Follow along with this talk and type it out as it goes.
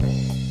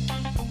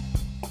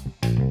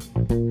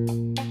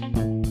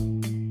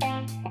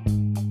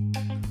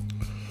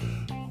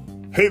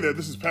Hey there,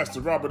 this is Pastor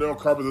Robert L.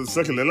 Carpenter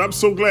II, and I'm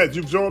so glad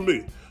you've joined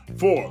me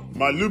for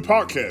my new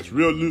podcast,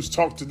 Real News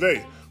Talk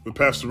Today with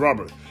Pastor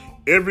Robert.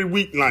 Every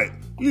weeknight,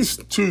 at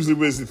least Tuesday,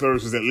 Wednesday,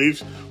 Thursdays at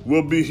least,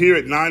 we'll be here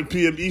at 9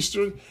 p.m.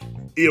 Eastern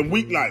in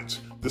weeknights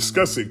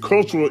discussing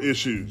cultural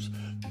issues,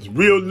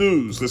 real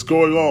news that's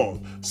going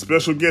on,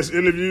 special guest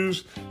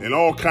interviews, and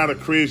all kind of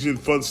crazy and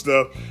fun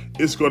stuff.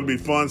 It's going to be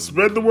fun.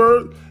 Spread the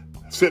word.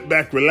 Sit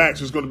back,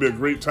 relax. It's going to be a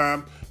great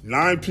time.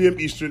 9 p.m.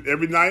 Eastern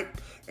every night.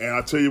 And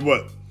I'll tell you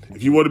what,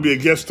 if you want to be a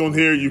guest on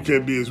here, you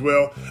can be as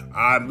well.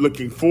 I'm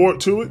looking forward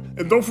to it.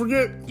 And don't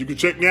forget, you can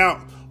check me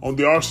out on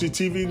the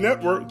RCTV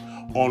network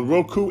on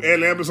Roku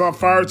and Amazon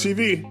Fire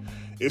TV.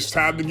 It's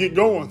time to get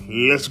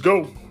going. Let's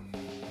go.